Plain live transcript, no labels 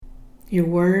Your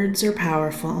words are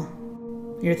powerful.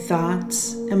 Your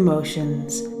thoughts,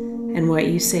 emotions, and what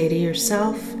you say to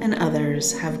yourself and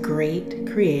others have great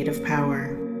creative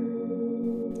power.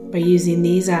 By using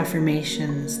these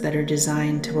affirmations that are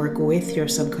designed to work with your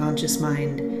subconscious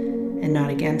mind and not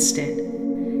against it,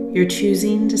 you're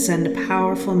choosing to send a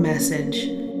powerful message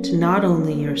to not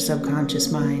only your subconscious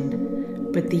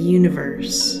mind, but the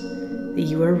universe that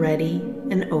you are ready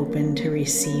and open to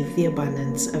receive the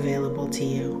abundance available to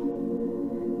you.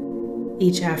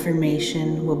 Each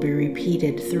affirmation will be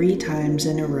repeated 3 times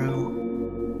in a row.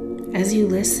 As you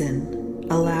listen,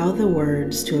 allow the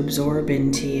words to absorb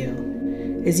into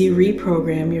you as you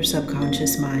reprogram your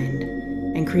subconscious mind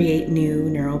and create new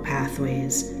neural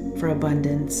pathways for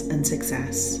abundance and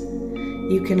success.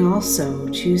 You can also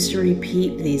choose to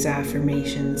repeat these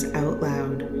affirmations out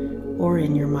loud or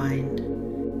in your mind.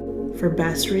 For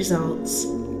best results,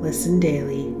 listen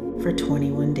daily for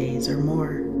 21 days or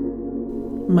more.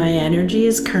 My energy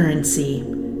is currency,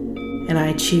 and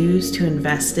I choose to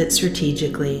invest it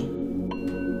strategically.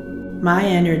 My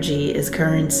energy is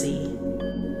currency,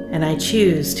 and I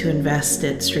choose to invest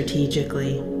it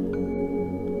strategically.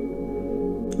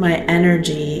 My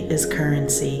energy is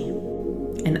currency,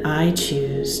 and I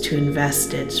choose to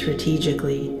invest it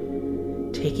strategically.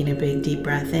 Taking a big deep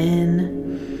breath in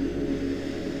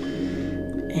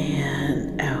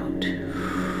and out.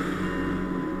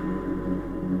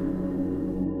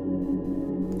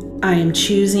 I am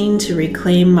choosing to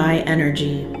reclaim my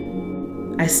energy.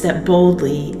 I step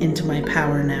boldly into my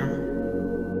power now.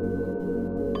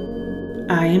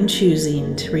 I am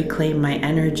choosing to reclaim my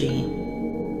energy.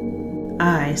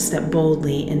 I step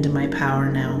boldly into my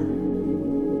power now.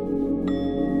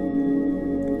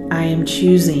 I am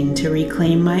choosing to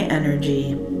reclaim my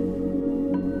energy.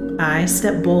 I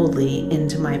step boldly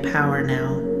into my power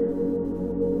now.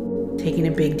 Taking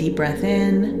a big deep breath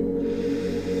in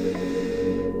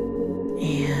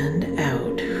and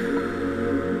out.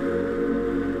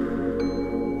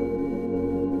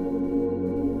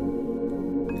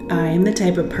 I am the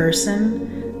type of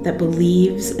person that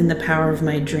believes in the power of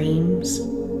my dreams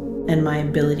and my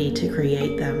ability to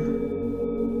create them.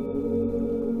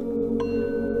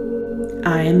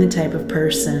 I am the type of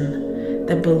person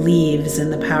that believes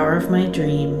in the power of my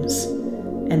dreams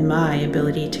and my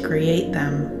ability to create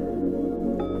them.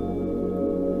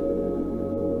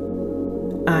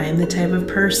 I am the type of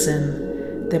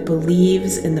person that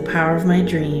believes in the power of my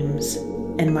dreams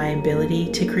and my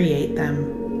ability to create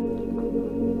them.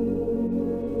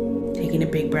 Taking a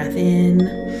big breath in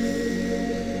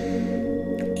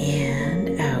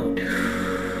and out.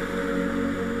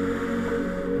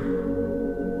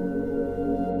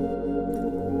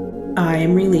 I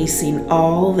am releasing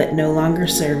all that no longer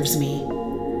serves me,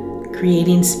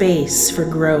 creating space for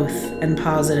growth and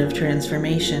positive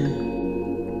transformation.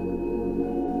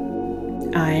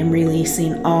 I am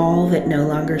releasing all that no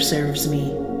longer serves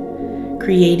me,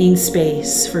 creating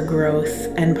space for growth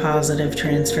and positive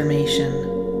transformation.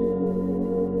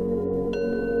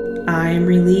 I am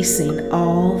releasing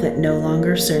all that no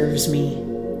longer serves me,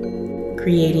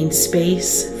 creating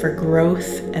space for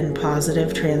growth and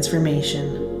positive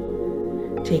transformation.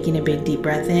 Taking a big deep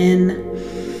breath in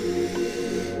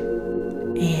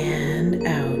and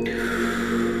out.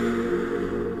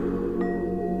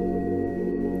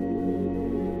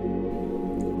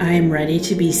 I am ready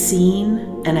to be seen,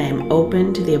 and I am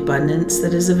open to the abundance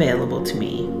that is available to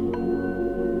me.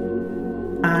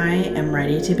 I am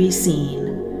ready to be seen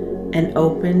and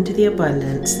open to the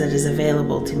abundance that is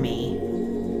available to me.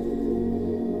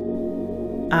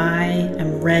 I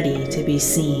am ready to be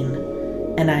seen,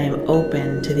 and I am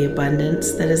open to the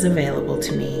abundance that is available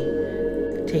to me.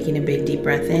 Taking a big deep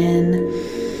breath in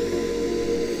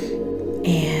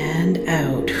and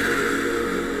out.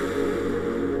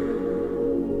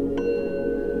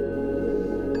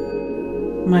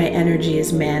 My energy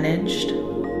is managed.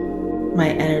 My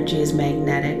energy is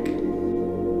magnetic.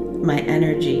 My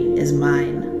energy is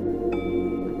mine.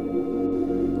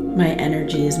 My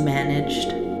energy is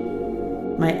managed.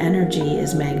 My energy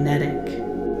is magnetic.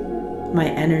 My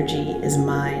energy is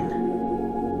mine.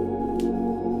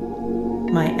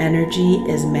 My energy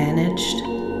is managed.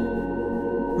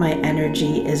 My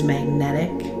energy is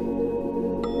magnetic.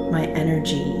 My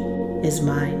energy is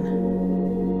mine.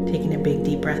 Taking a big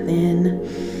deep breath in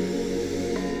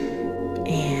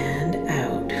and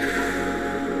out.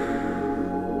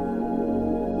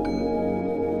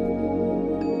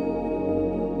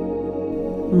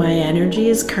 My energy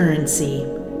is currency,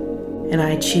 and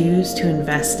I choose to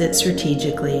invest it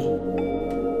strategically.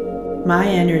 My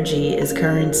energy is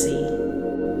currency,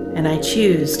 and I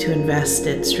choose to invest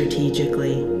it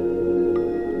strategically.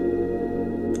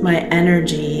 My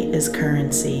energy is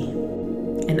currency,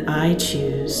 and I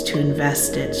choose to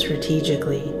invest it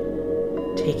strategically.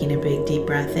 Taking a big deep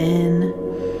breath in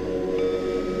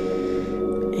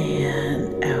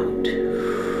and out.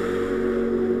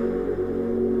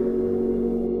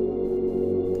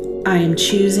 I am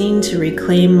choosing to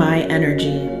reclaim my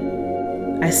energy.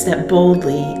 I step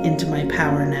boldly into my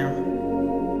power now.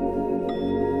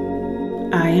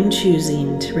 I am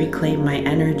choosing to reclaim my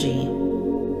energy.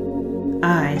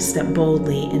 I step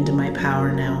boldly into my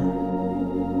power now.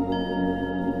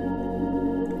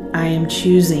 I am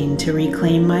choosing to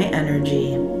reclaim my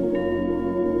energy.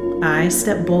 I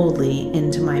step boldly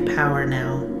into my power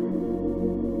now.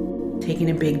 Taking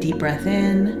a big deep breath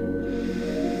in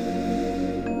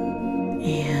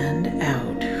and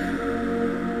out.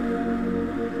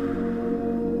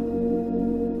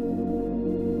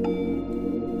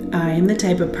 I am the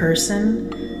type of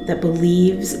person that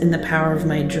believes in the power of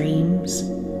my dreams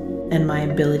and my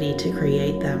ability to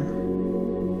create them.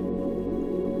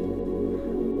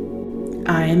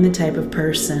 I am the type of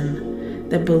person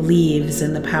that believes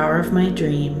in the power of my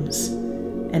dreams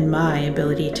and my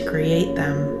ability to create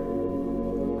them.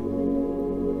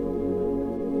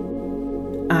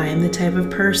 I am the type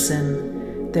of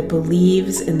person that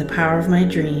believes in the power of my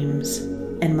dreams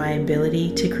and my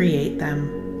ability to create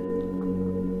them.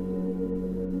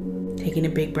 Taking a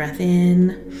big breath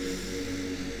in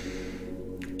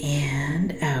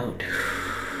and out.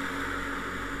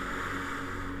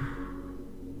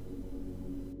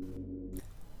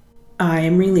 I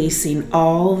am releasing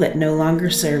all that no longer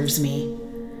serves me,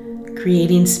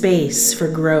 creating space for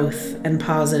growth and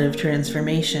positive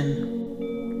transformation.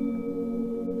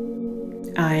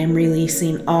 I am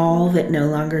releasing all that no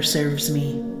longer serves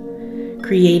me,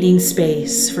 creating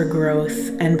space for growth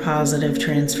and positive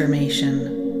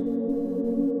transformation.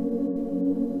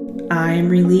 I am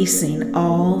releasing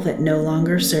all that no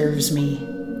longer serves me,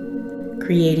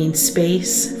 creating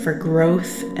space for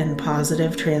growth and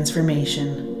positive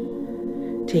transformation.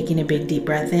 Taking a big deep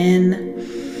breath in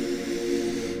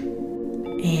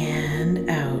and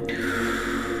out.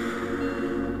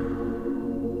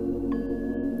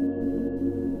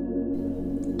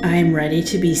 I am ready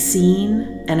to be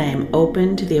seen, and I am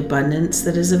open to the abundance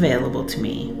that is available to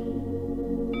me.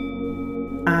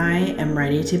 I am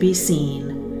ready to be seen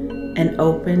and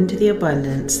open to the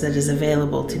abundance that is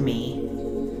available to me.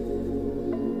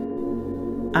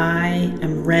 I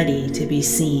am ready to be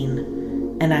seen,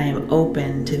 and I am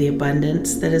open to the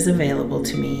abundance that is available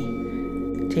to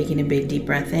me. Taking a big deep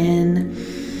breath in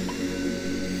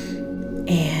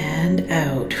and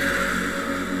out.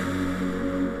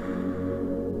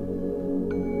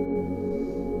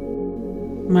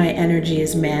 My energy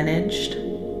is managed.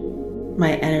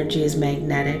 My energy is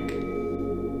magnetic.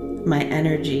 My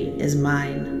energy is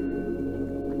mine.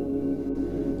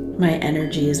 My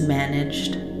energy is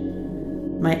managed.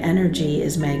 My energy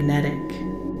is magnetic.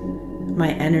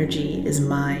 My energy is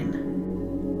mine.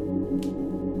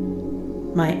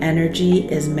 My energy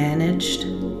is managed.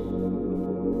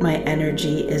 My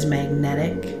energy is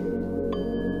magnetic.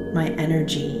 My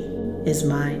energy is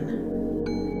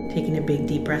mine. Taking a big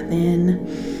deep breath in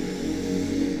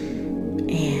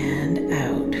and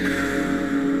out.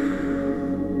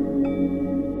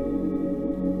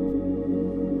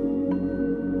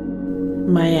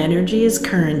 My energy is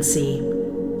currency,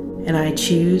 and I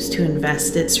choose to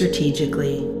invest it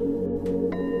strategically.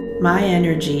 My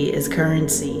energy is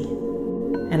currency,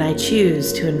 and I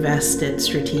choose to invest it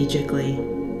strategically.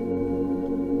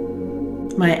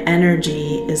 My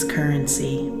energy is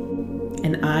currency,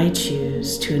 and I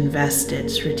choose to invest it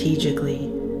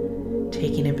strategically.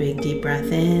 Taking a big deep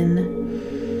breath in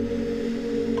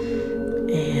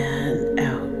and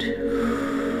out.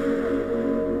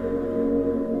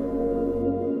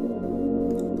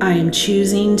 I am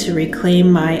choosing to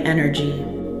reclaim my energy.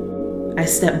 I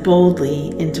step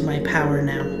boldly into my power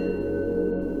now.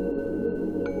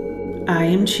 I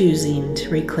am choosing to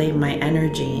reclaim my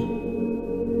energy.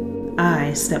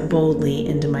 I step boldly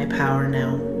into my power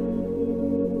now.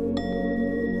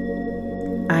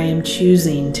 I am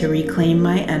choosing to reclaim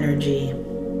my energy.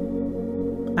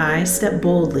 I step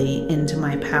boldly into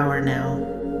my power now.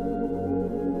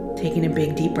 Taking a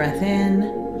big deep breath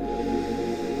in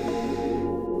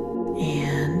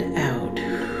and out.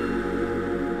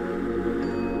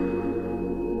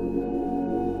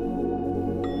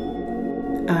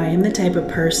 I am the type of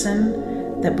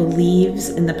person that believes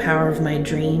in the power of my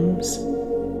dreams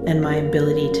and my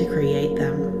ability to create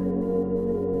them.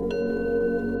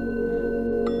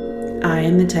 I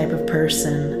am the type of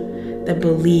person that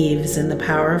believes in the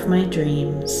power of my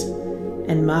dreams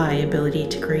and my ability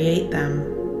to create them.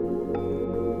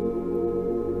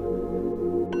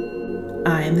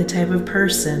 I am the type of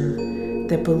person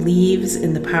that believes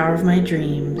in the power of my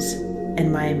dreams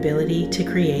and my ability to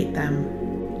create them.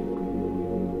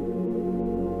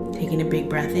 Taking a big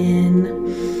breath in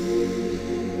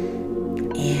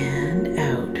and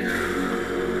out.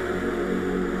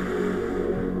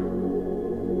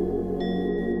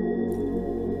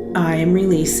 I am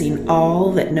releasing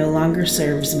all that no longer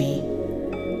serves me,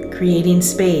 creating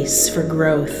space for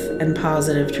growth and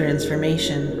positive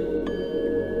transformation.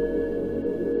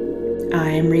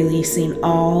 I am releasing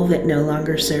all that no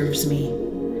longer serves me,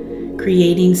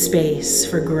 creating space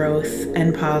for growth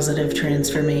and positive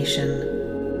transformation.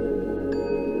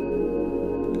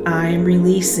 I am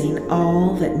releasing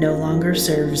all that no longer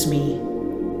serves me,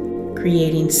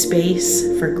 creating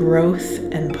space for growth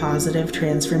and positive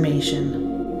transformation.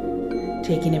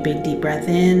 Taking a big deep breath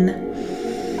in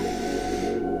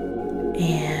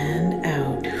and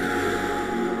out.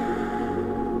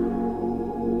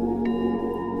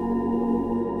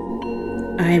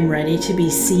 I am ready to be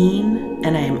seen,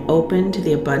 and I am open to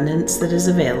the abundance that is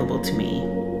available to me.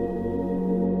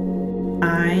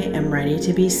 I am ready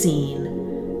to be seen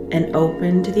and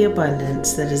open to the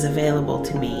abundance that is available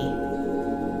to me.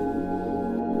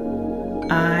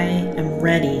 I am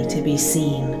ready to be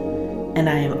seen, and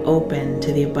I am open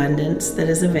to the abundance that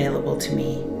is available to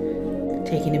me.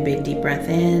 Taking a big deep breath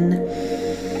in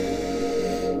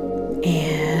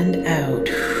and out.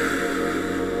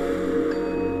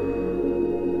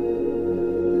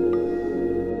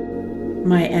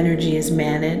 My energy is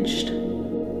managed.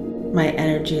 My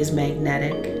energy is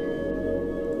magnetic.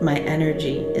 My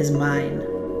energy is mine.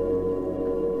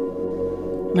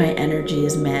 My energy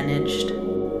is managed.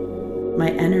 My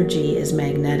energy is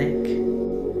magnetic.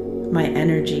 My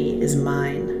energy is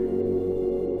mine.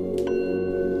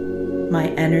 My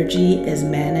energy is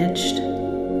managed.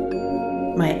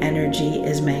 My energy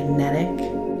is magnetic.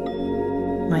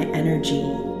 My energy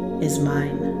is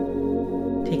mine.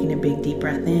 Taking a big deep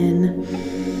breath in